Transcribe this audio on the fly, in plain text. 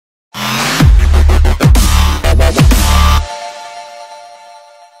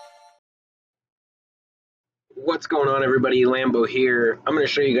What's going on, everybody? Lambo here. I'm going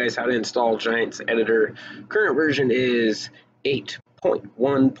to show you guys how to install Giants Editor. Current version is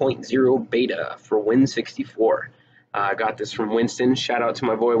 8.1.0 beta for Win64. I got this from Winston. Shout out to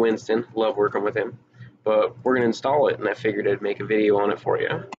my boy Winston. Love working with him. But we're going to install it, and I figured I'd make a video on it for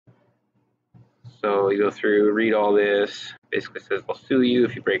you. So you go through, read all this. Basically says I'll sue you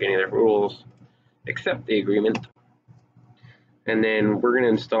if you break any of the rules. Accept the agreement. And then we're going to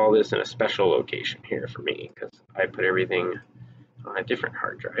install this in a special location here for me, because I put everything on a different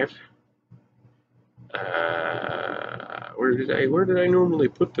hard drive. Where did I normally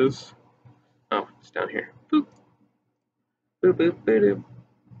put this? Oh, it's down here. Boop. Boop, boop, boop, boop.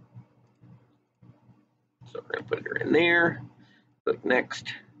 So we're going to put it in there. Click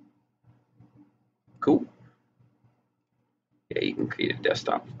next. Cool. Yeah, you can create a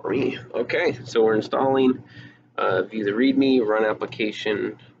desktop for me. Okay, so we're installing. View the README, run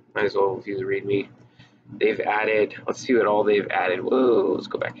application, might as well view the README. They've added, let's see what all they've added. Whoa, let's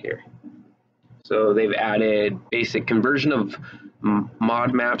go back here. So they've added basic conversion of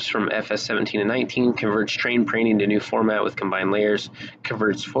mod maps from FS17 to 19, converts terrain painting to new format with combined layers,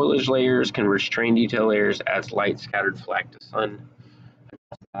 converts foliage layers, converts terrain detail layers, adds light scattered flag to sun,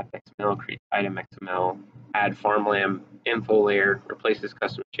 XML, creates item XML, add farmland info layer, replaces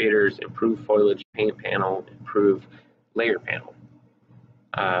custom shaders, improve foliage paint panel, improve layer panel.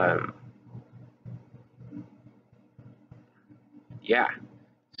 Yeah,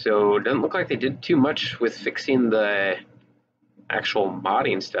 so it doesn't look like they did too much with fixing the actual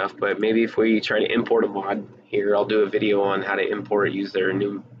modding stuff, but maybe if we try to import a mod here, I'll do a video on how to import it, use their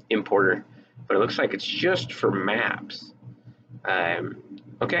new importer, but it looks like it's just for maps.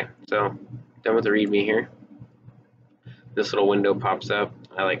 Okay, so done with the README here. This little window pops up.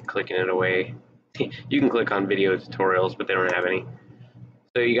 I like clicking it away. You can click on video tutorials, but they don't have any.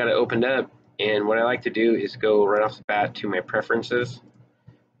 So you got it opened up, and what I like to do is go right off the bat to my preferences,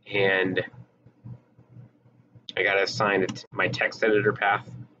 and I got to assign it my text editor path.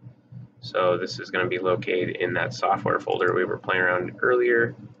 So this is going to be located in that software folder we were playing around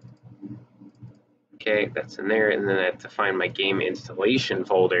earlier. Okay, that's in there, and then I have to find my game installation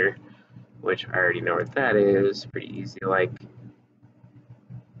folder, which I already know what that is. Pretty easy, like.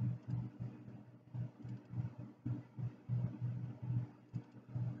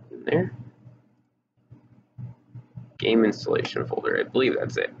 In there. Game installation folder, I believe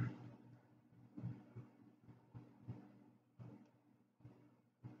that's it.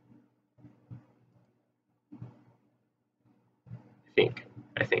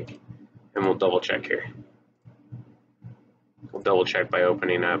 I think. And we'll double check here. We'll double check by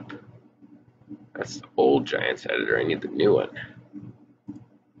opening up. That's the old Giants editor. I need the new one. I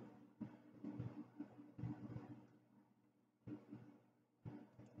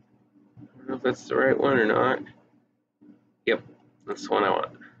don't know if that's the right one or not. Yep, that's the one I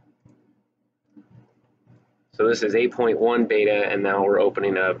want. So this is 8.1 beta, and now we're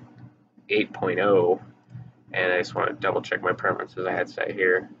opening up 8.0. And I just want to double check my preferences I had set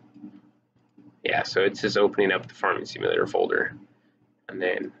here. Yeah, so it's just opening up the farming simulator folder. And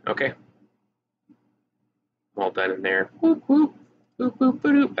then, okay. All done in there. Whoop, whoop, whoop, whoop,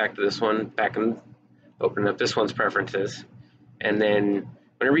 whoop. Back to this one. Back and open up this one's preferences. And then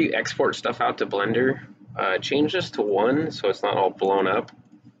whenever you export stuff out to Blender, change this to 1 so it's not all blown up.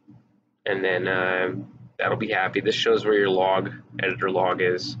 And then that'll be happy. This shows where your log, editor log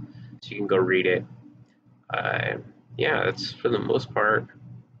is, so you can go read it. Yeah, that's for the most part.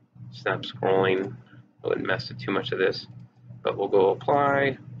 Stop scrolling. I wouldn't mess with too much of this. But we'll go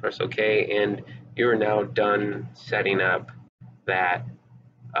apply, press OK, and you're now done setting up that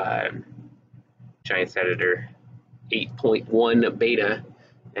Giants Editor 8.1 beta.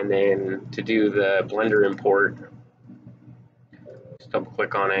 And then to do the Blender import, just double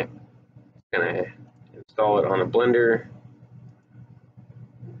click on it. It's gonna install it on a Blender.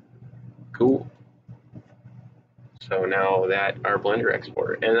 Cool. So now that our Blender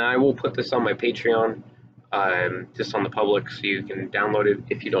exporter, and I will put this on my Patreon, just on the public, so you can download it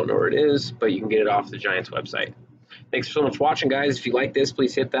if you don't know where it is, but you can get it off the Giants website. Thanks so much for watching, guys. If you like this,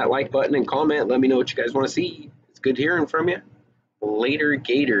 please hit that like button and comment. Let me know what you guys want to see. It's good hearing from you. Later,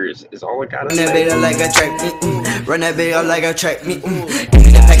 Gators is all I gotta say. Run that bit like a track, run that bit like a track, give me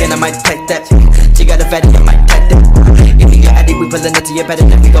the pack and I might take that. She got a fatty, I might take that. Give me your addy, we pullin' it to your bed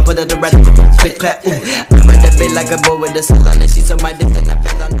and then we gon' put it around. Spit clap, I'm run that bit like a boy with a salon and she's on my dick and I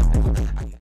fell on.